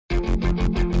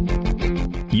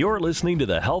You're listening to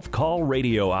the Health Call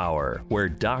Radio Hour, where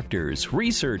doctors,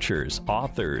 researchers,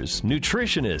 authors,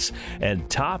 nutritionists, and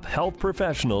top health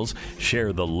professionals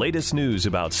share the latest news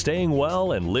about staying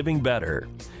well and living better.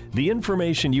 The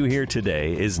information you hear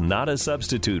today is not a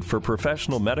substitute for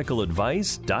professional medical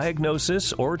advice,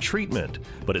 diagnosis, or treatment,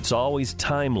 but it's always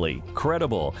timely,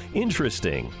 credible,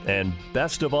 interesting, and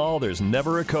best of all, there's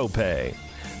never a copay.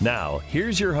 Now,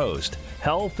 here's your host,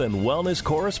 health and wellness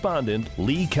correspondent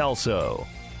Lee Kelso.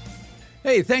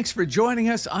 Hey, thanks for joining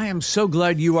us. I am so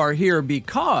glad you are here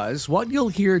because what you'll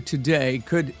hear today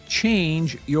could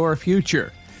change your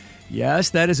future. Yes,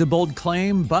 that is a bold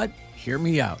claim, but hear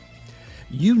me out.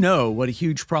 You know what a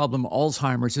huge problem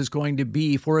Alzheimer's is going to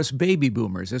be for us baby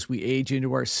boomers as we age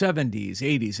into our 70s,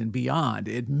 80s, and beyond.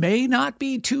 It may not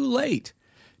be too late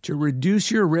to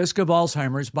reduce your risk of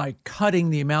Alzheimer's by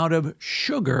cutting the amount of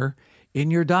sugar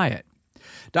in your diet.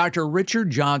 Dr. Richard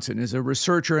Johnson is a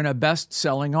researcher and a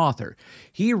best-selling author.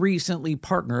 He recently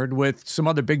partnered with some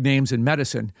other big names in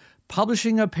medicine,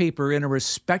 publishing a paper in a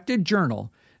respected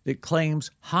journal that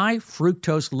claims high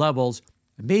fructose levels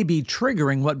may be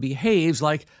triggering what behaves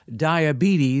like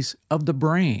diabetes of the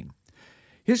brain.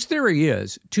 His theory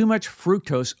is too much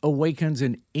fructose awakens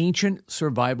an ancient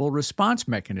survival response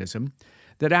mechanism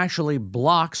that actually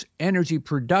blocks energy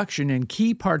production in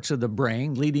key parts of the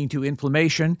brain, leading to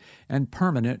inflammation and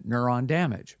permanent neuron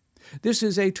damage. This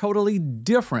is a totally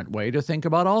different way to think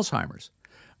about Alzheimer's.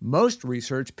 Most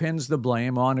research pins the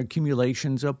blame on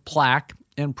accumulations of plaque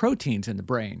and proteins in the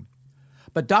brain.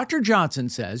 But Dr. Johnson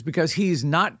says because he's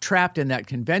not trapped in that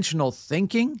conventional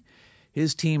thinking,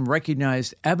 his team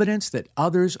recognized evidence that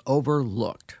others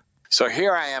overlooked. So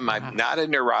here I am, I'm not a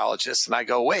neurologist, and I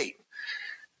go, wait,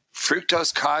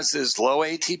 fructose causes low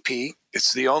ATP.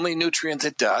 It's the only nutrient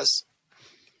that does.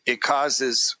 It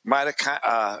causes it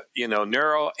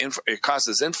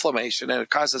causes inflammation, and it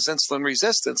causes insulin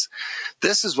resistance.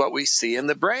 This is what we see in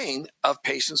the brain of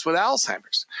patients with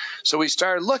Alzheimer's. So we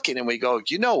started looking and we go,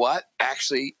 you know what?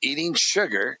 Actually, eating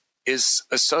sugar is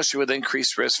associated with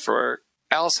increased risk for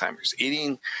Alzheimer's.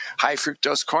 Eating high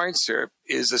fructose corn syrup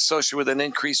is associated with an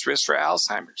increased risk for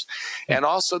Alzheimer's. And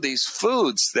also these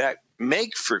foods that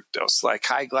make fructose, like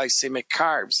high glycemic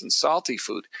carbs and salty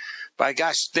food, by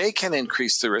gosh, they can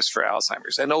increase the risk for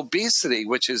Alzheimer's. And obesity,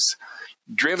 which is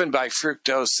driven by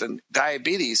fructose and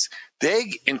diabetes,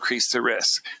 they increase the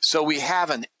risk. So we have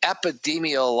an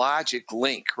epidemiologic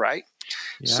link, right?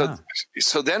 Yeah.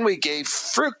 So then we gave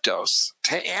fructose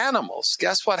to animals.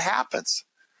 Guess what happens?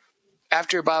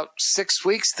 After about 6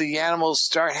 weeks, the animals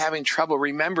start having trouble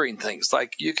remembering things.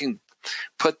 Like you can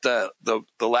put the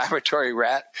laboratory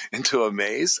rat into a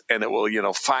maze and it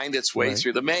will, find its way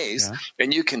through the maze,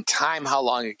 and you can time how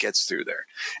long it gets through there.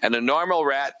 And a normal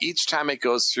rat, each time it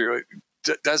goes through,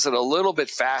 it does it a little bit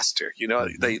faster.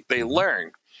 They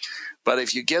learn. But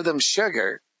if you give them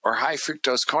sugar or high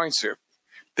fructose corn syrup,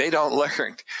 they don't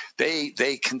learn.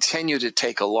 They continue to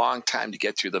take a long time to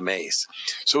get through the maze.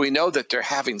 So we know that they're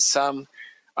having some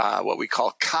what we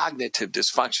call cognitive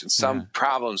dysfunction, some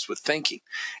problems with thinking.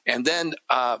 And then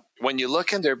when you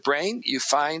look in their brain, you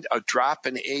find a drop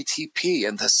in ATP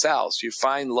in the cells. You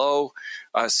find low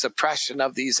suppression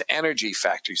of these energy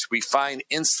factors. We find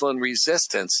insulin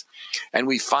resistance, and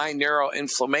we find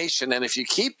neuroinflammation. And if you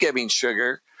keep giving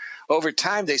sugar, over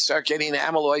time they start getting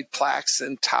amyloid plaques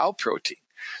and tau protein.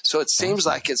 So it seems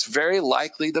like it's very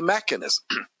likely the mechanism,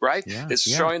 right? It's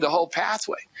showing the whole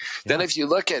pathway. Then if you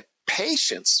look at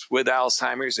patients with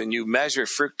Alzheimer's and you measure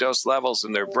fructose levels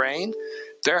in their brain,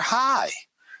 they're high.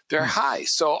 They're high.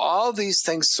 So all these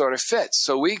things sort of fit.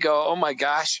 So we go, oh my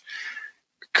gosh,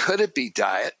 could it be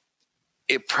diet?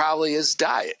 It probably is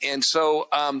diet. And so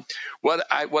what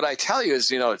I tell you is,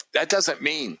 that doesn't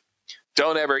mean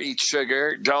don't ever eat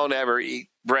sugar, don't ever eat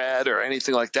bread or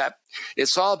anything like that.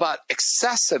 It's all about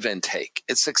excessive intake.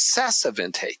 It's excessive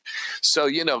intake. So,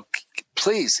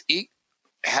 please eat.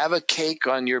 Have a cake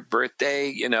on your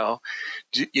birthday,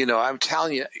 I'm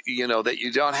telling you, that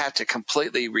you don't have to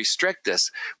completely restrict this,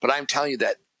 but I'm telling you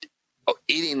that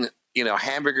eating,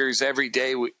 hamburgers every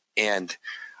day and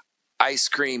ice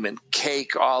cream and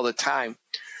cake all the time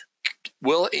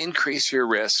will increase your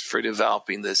risk for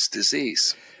developing this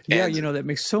disease. Yeah, that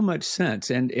makes so much sense.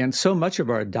 And so much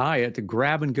of our diet, the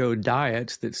grab-and-go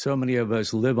diets that so many of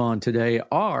us live on today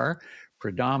are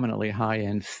predominantly high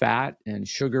in fat and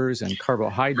sugars and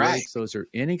carbohydrates. Right. Those are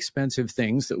inexpensive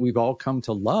things that we've all come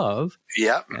to love.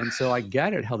 Yep. And so I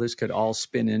get it, how this could all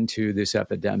spin into this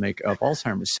epidemic of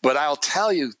Alzheimer's. But I'll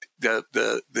tell you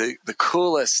the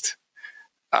coolest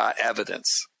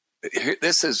evidence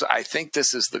I think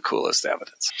this is the coolest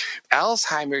evidence.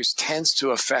 Alzheimer's tends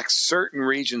to affect certain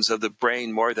regions of the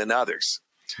brain more than others.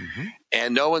 Mm-hmm.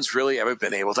 And no one's really ever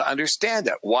been able to understand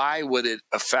that. Why would it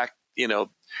affect,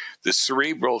 the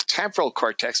cerebral temporal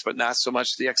cortex, but not so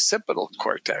much the occipital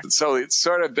cortex? So it's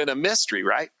sort of been a mystery,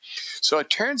 right? So it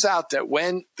turns out that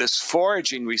when this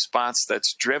foraging response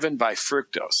that's driven by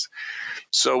fructose,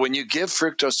 so when you give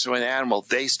fructose to an animal,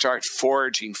 they start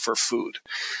foraging for food.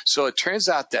 So it turns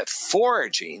out that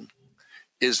foraging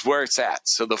is where it's at.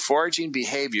 So the foraging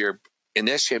behavior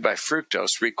initiated by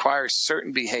fructose requires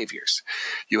certain behaviors.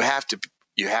 You have to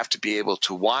be able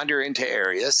to wander into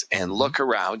areas and look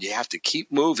around. You have to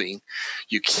keep moving.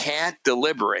 You can't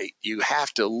deliberate. You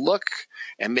have to look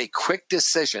and make quick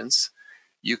decisions.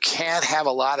 You can't have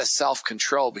a lot of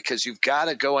self-control because you've got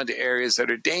to go into areas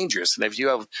that are dangerous. And if you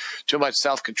have too much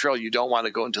self-control, you don't want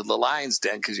to go into the lion's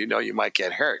den because you know you might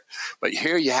get hurt. But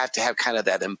here you have to have kind of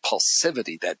that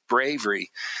impulsivity, that bravery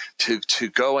to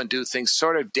go and do things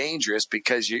sort of dangerous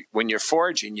because when you're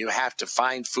foraging, you have to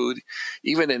find food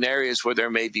even in areas where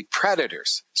there may be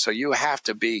predators. So you have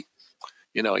to be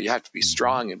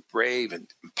strong and brave and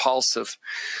impulsive.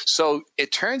 So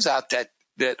it turns out that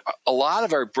a lot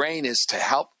of our brain is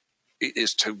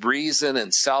to reason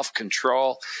and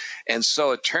self-control. And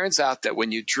so it turns out that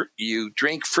when you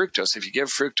drink fructose, if you give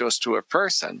fructose to a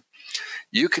person,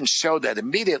 you can show that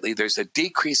immediately there's a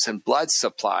decrease in blood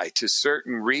supply to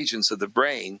certain regions of the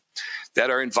brain that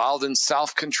are involved in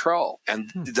self-control. And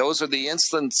those are the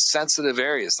insulin-sensitive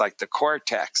areas like the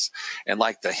cortex and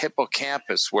like the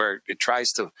hippocampus, where it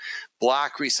tries to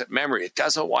block recent memory. It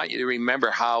doesn't want you to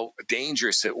remember how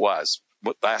dangerous it was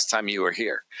last time you were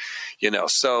here,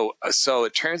 so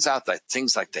it turns out that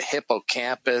things like the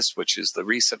hippocampus, which is the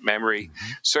recent memory,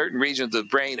 certain regions of the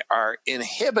brain are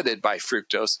inhibited by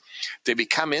fructose. They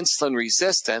become insulin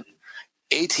resistant.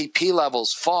 ATP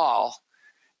levels fall.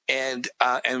 And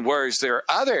whereas there are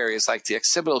other areas like the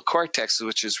occipital cortex,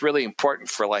 which is really important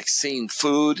for like seeing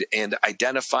food and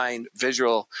identifying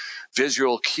visual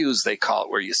cues, they call it,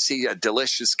 where you see a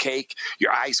delicious cake,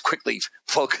 your eyes quickly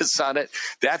focus on it.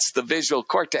 That's the visual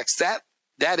cortex.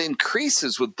 That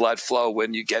increases with blood flow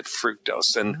when you get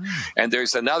fructose. And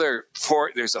there's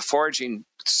there's a foraging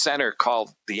center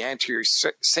called the anterior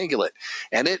cingulate,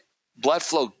 and blood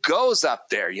flow goes up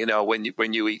there, when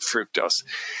you eat fructose.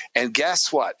 And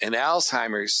guess what? In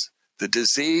Alzheimer's, the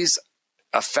disease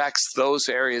affects those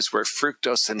areas where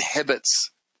fructose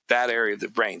inhibits that area of the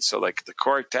brain. So like the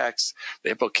cortex, the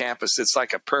hippocampus, it's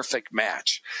like a perfect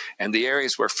match. And the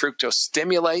areas where fructose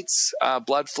stimulates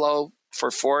blood flow for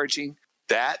foraging,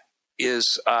 that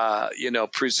is,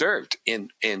 preserved in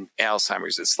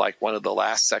Alzheimer's. It's like one of the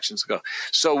last sections ago.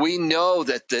 So we know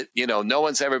that no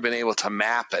one's ever been able to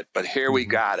map it, but here we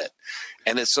got it.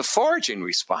 And it's a foraging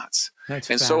response.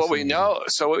 So what we know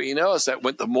is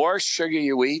that the more sugar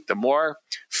you eat, the more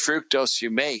fructose you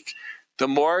make, the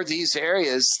more these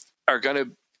areas are going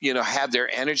to, have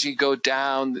their energy go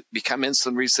down, become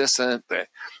insulin resistant,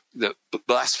 the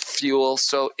less fuel.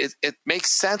 So it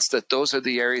makes sense that those are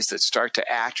the areas that start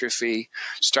to atrophy,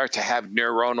 start to have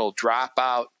neuronal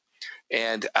dropout,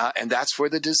 and that's where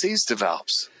the disease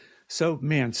develops. So,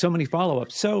 man, so many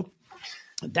follow-ups. So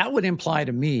that would imply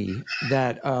to me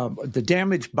that the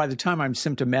damage, by the time I'm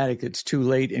symptomatic, it's too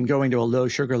late, and going to a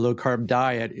low-sugar, low-carb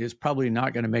diet is probably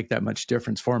not going to make that much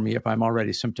difference for me if I'm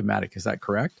already symptomatic. Is that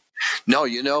correct? No,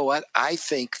 you know what? I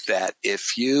think that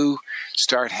if you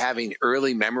start having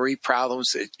early memory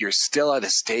problems, you're still at a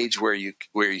stage where you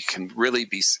can really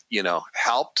be,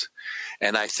 helped.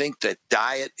 And I think that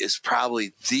diet is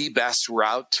probably the best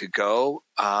route to go.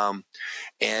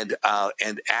 And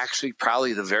actually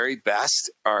probably the very best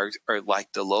are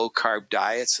like the low carb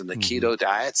diets and the keto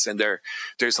diets. And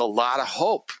there's a lot of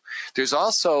hope. There's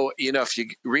also, if you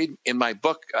read in my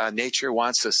book, Nature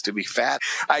Wants Us to Be Fat,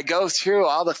 I go through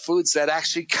all the foods that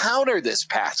actually counter this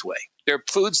pathway. There are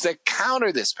foods that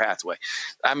counter this pathway.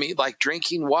 I mean, like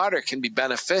drinking water can be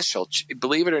beneficial,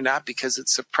 believe it or not, because it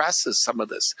suppresses some of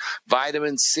this.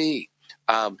 Vitamin C,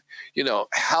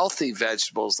 healthy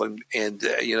vegetables and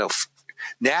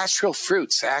natural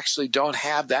fruits actually don't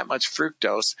have that much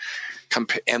fructose,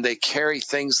 and they carry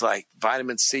things like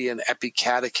vitamin C and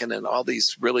epicatechin and all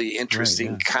these really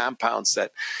interesting compounds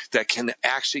that can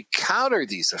actually counter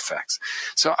these effects.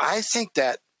 So I think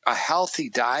that a healthy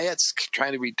diet,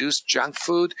 trying to reduce junk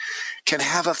food, can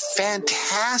have a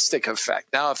fantastic effect.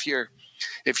 Now, if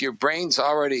your brain's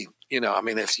already,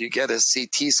 if you get a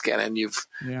CT scan and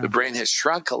the brain has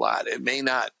shrunk a lot, it may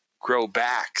not grow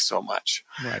back so much.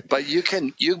 Right. But you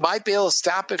might be able to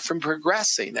stop it from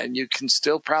progressing, and you can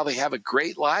still probably have a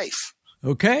great life.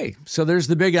 Okay, so there's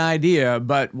the big idea,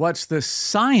 but what's the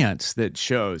science that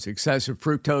shows excessive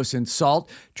fructose in salt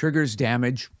triggers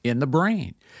damage in the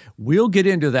brain? We'll get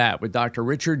into that with Dr.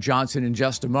 Richard Johnson in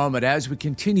just a moment as we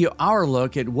continue our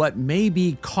look at what may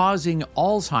be causing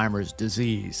Alzheimer's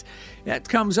disease. That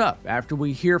comes up after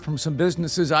we hear from some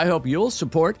businesses I hope you'll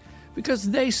support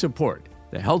because they support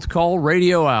the Health Call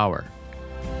Radio Hour.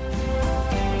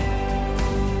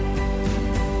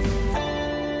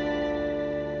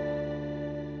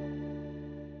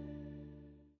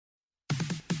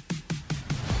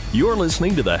 You're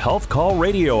listening to the Health Call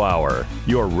Radio Hour,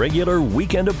 your regular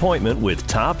weekend appointment with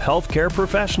top healthcare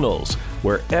professionals,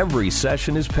 where every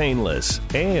session is painless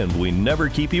and we never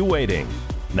keep you waiting.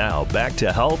 Now, back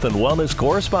to health and wellness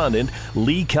correspondent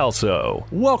Lee Kelso.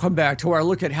 Welcome back to our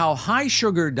look at how high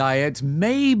sugar diets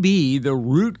may be the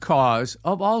root cause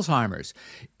of Alzheimer's.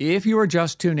 If you are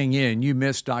just tuning in, you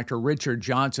missed Dr. Richard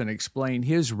Johnson explain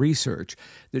his research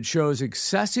that shows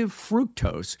excessive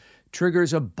fructose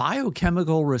triggers a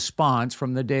biochemical response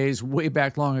from the days way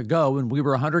back long ago when we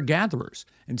were hunter-gatherers.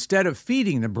 Instead of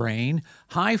feeding the brain,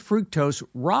 high fructose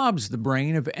robs the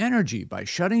brain of energy by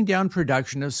shutting down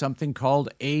production of something called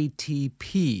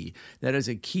ATP. That is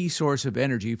a key source of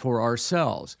energy for our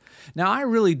cells. Now, I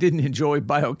really didn't enjoy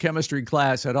biochemistry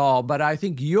class at all, but I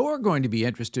think you're going to be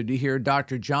interested to hear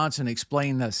Dr. Johnson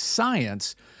explain the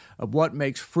science of what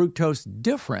makes fructose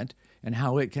different and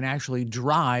how it can actually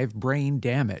drive brain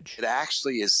damage. It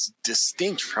actually is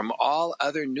distinct from all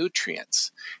other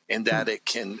nutrients in that it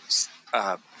can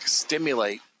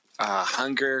stimulate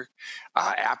hunger,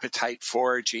 appetite,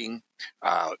 foraging,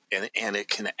 and it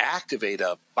can activate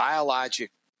a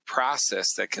biologic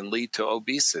process that can lead to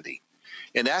obesity.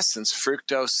 In essence,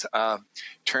 fructose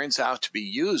turns out to be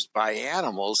used by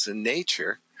animals in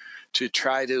nature to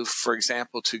try to, for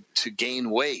example, to gain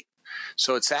weight.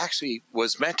 So it's actually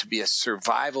was meant to be a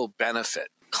survival benefit.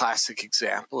 Classic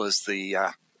example is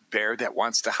the bear that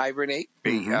wants to hibernate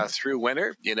through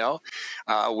winter.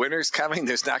 Winter's coming.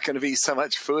 There's not going to be so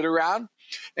much food around.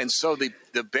 And so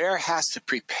the bear has to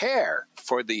prepare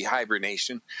for the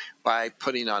hibernation by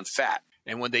putting on fat.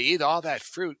 And when they eat all that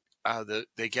fruit,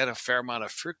 they get a fair amount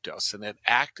of fructose, and it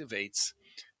activates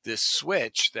this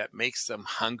switch that makes them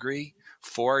hungry,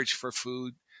 forage for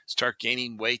food, start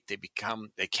gaining weight.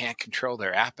 They can't control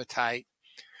their appetite,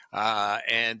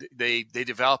 and they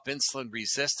develop insulin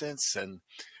resistance and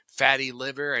fatty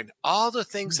liver, and all the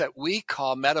things that we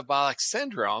call metabolic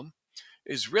syndrome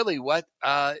is really what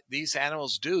these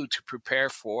animals do to prepare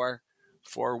for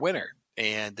winter.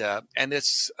 And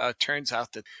it's turns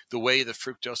out that the way the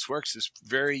fructose works is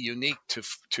very unique to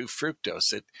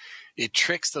fructose. It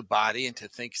tricks the body into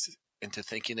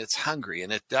thinking it's hungry,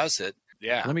 and it does it.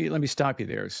 Yeah. Let me stop you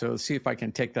there. So see if I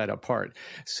can take that apart.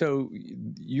 So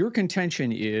your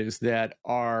contention is that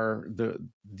the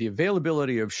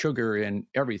availability of sugar in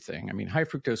everything. I mean, high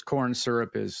fructose corn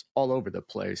syrup is all over the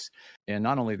place. And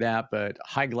not only that, but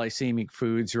high glycemic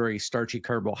foods, very starchy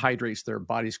carbohydrates their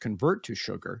bodies convert to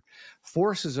sugar,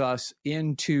 forces us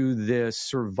into this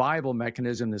survival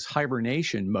mechanism, this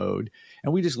hibernation mode,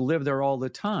 and we just live there all the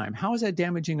time. How is that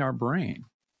damaging our brain?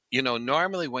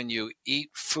 Normally when you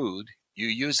eat food, you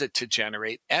use it to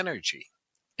generate energy.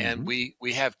 And we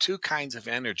have two kinds of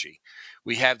energy.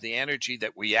 We have the energy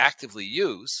that we actively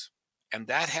use, and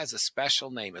that has a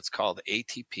special name. It's called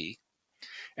ATP.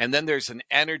 And then there's an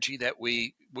energy that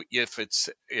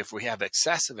if we have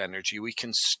excessive energy, we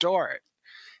can store it.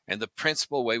 And the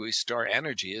principal way we store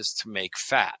energy is to make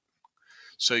fat.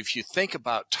 So if you think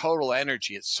about total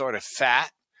energy, it's sort of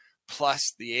fat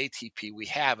plus the ATP we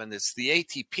have. And it's the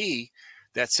ATP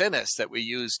that's in us that we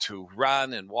use to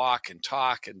run and walk and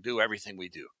talk and do everything we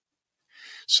do.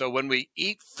 So when we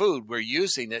eat food, we're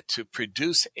using it to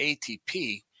produce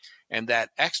ATP, and that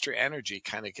extra energy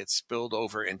kind of gets spilled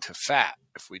over into fat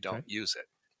if we don't use it.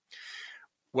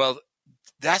 Well,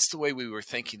 that's the way we were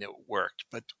thinking it worked,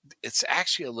 but it's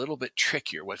actually a little bit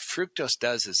trickier. What fructose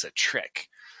does is a trick,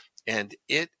 and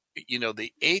the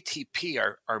ATP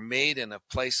are made in a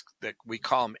place that we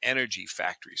call them energy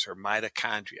factories or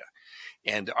mitochondria.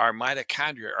 And our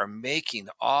mitochondria are making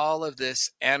all of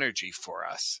this energy for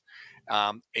us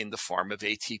in the form of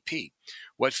ATP.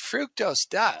 What fructose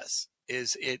does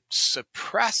is it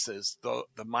suppresses the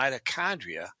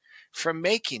mitochondria from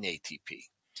making ATP.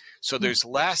 So there's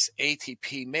less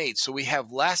ATP made. So we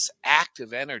have less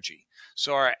active energy.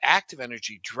 So our active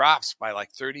energy drops by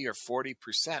like 30 or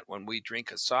 40% when we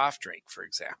drink a soft drink, for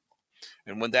example.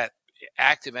 And when that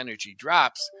active energy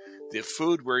drops, the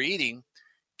food we're eating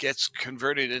gets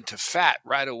converted into fat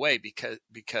right away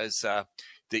because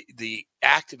the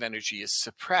active energy is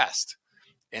suppressed.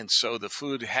 And so the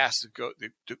food has to go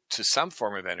to some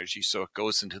form of energy, so it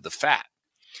goes into the fat.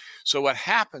 So what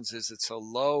happens is it's a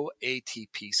low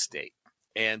ATP state.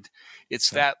 And it's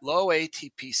that low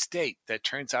ATP state that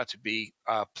turns out to be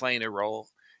playing a role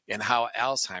in how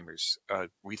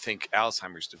we think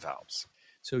Alzheimer's develops.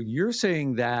 So you're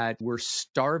saying that we're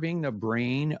starving the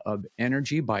brain of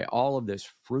energy by all of this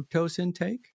fructose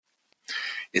intake?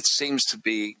 It seems to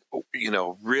be,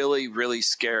 really, really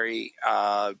scary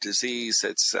disease.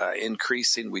 It's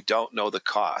increasing. We don't know the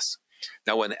cause.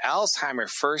 Now, when Alzheimer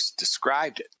first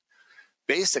described it,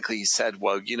 basically he said,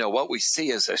 well, what we see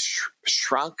is a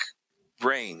shrunk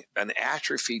brain, an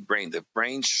atrophied brain. The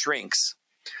brain shrinks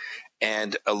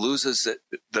and loses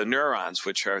the neurons,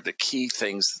 which are the key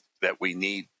things that we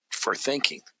need for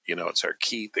thinking. It's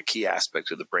the key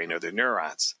aspect of the brain are the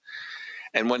neurons.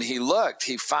 And when he looked,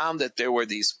 he found that there were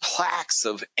these plaques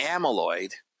of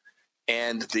amyloid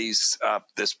and this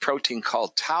protein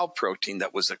called tau protein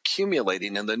that was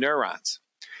accumulating in the neurons.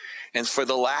 And for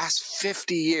the last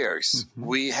 50 years,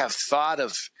 we have thought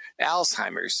of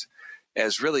Alzheimer's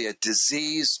as really a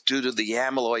disease due to the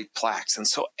amyloid plaques. And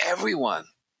so everyone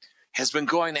has been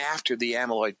going after the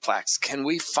amyloid plaques. Can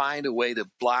we find a way to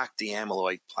block the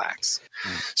amyloid plaques?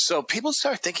 So people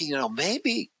start thinking,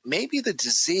 maybe the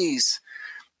disease,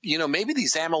 maybe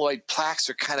these amyloid plaques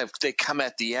are they come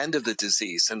at the end of the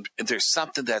disease and there's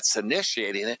something that's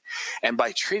initiating it. And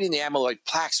by treating the amyloid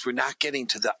plaques, we're not getting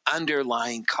to the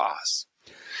underlying cause.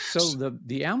 So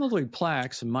the amyloid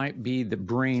plaques might be the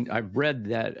brain. I've read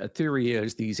that a theory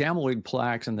is these amyloid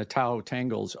plaques and the tau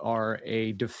tangles are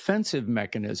a defensive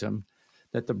mechanism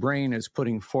that the brain is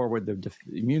putting forward, the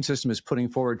immune system is putting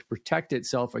forward to protect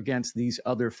itself against these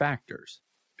other factors.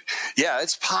 Yeah,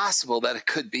 it's possible that it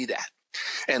could be that.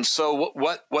 And so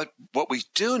what we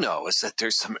do know is that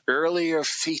there's some earlier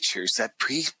features that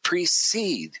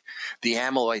precede the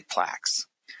amyloid plaques.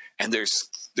 And there's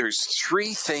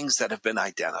three things that have been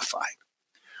identified.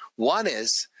 One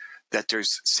is that there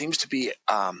seems to be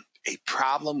a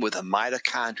problem with the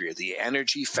mitochondria. The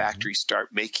energy factories start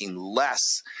making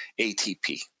less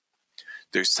ATP.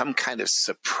 There's some kind of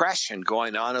suppression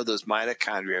going on of those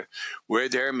mitochondria where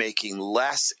they're making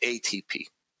less ATP.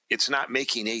 It's not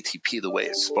making ATP the way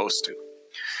it's supposed to.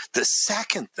 The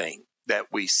second thing that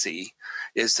we see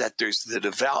is that there's the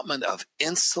development of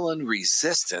insulin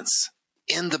resistance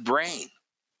in the brain.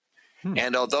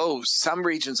 And although some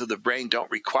regions of the brain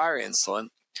don't require insulin,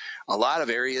 a lot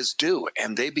of areas do,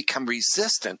 and they become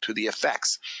resistant to the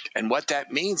effects. And what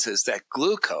that means is that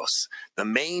glucose, the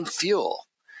main fuel,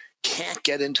 can't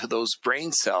get into those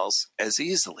brain cells as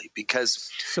easily because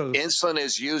insulin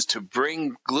is used to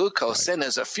bring glucose in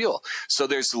as a fuel. So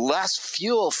there's less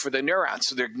fuel for the neurons.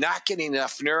 So they're not getting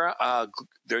enough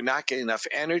they're not getting enough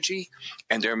energy,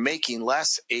 and they're making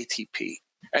less ATP.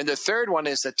 And the third one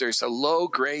is that there's a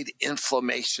low-grade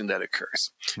inflammation that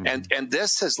occurs. And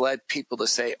this has led people to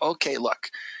say, okay, look,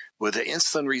 with the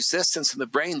insulin resistance in the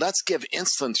brain, let's give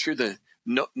insulin through the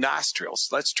nostrils.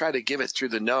 Let's try to give it through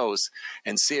the nose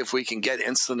and see if we can get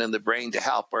insulin in the brain to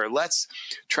help. Or let's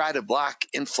try to block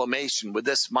inflammation with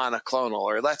this monoclonal.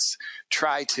 Or let's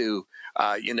try to,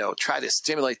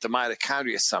 stimulate the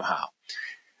mitochondria somehow.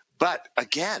 But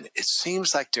again, it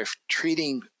seems like they're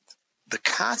treating the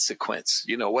consequence,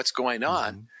 what's going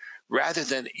on, rather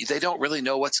than they don't really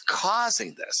know what's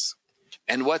causing this.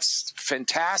 And what's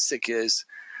fantastic is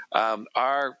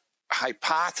our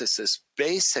hypothesis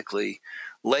basically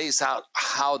lays out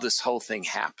how this whole thing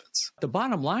happens. The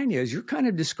bottom line is you're kind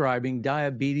of describing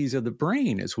diabetes of the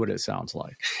brain is what it sounds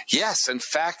like. Yes. In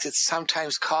fact, it's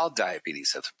sometimes called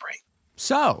diabetes of the brain.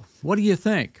 So what do you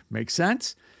think? Makes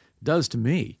sense? Does to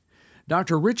me.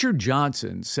 Dr. Richard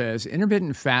Johnson says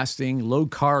intermittent fasting,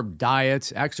 low-carb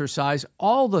diets, exercise,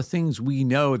 all the things we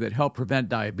know that help prevent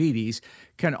diabetes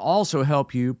can also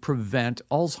help you prevent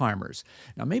Alzheimer's.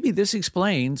 Now, maybe this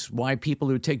explains why people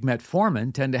who take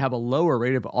metformin tend to have a lower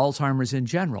rate of Alzheimer's in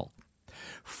general.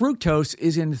 Fructose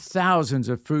is in thousands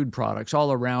of food products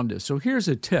all around us, so here's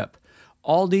a tip.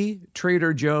 Aldi,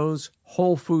 Trader Joe's,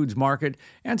 Whole Foods Market,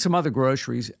 and some other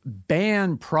groceries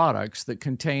ban products that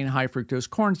contain high fructose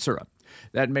corn syrup.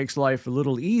 That makes life a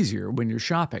little easier when you're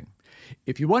shopping.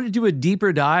 If you want to do a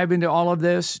deeper dive into all of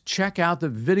this, check out the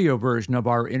video version of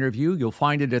our interview. You'll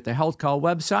find it at the Health Call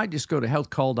website. Just go to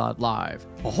healthcall.live.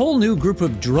 A whole new group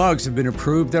of drugs have been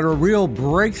approved that are a real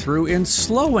breakthrough in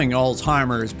slowing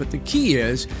Alzheimer's. But the key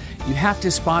is you have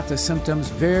to spot the symptoms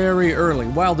very early.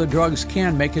 While the drugs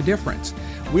can make a difference,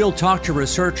 we'll talk to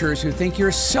researchers who think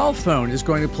your cell phone is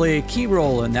going to play a key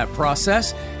role in that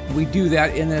process. We do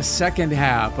that in the second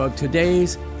half of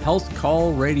today's Health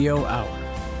Call Radio Hour.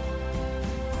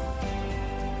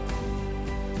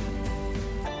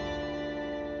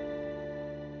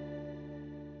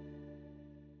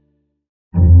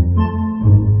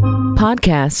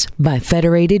 Podcasts by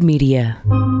Federated Media.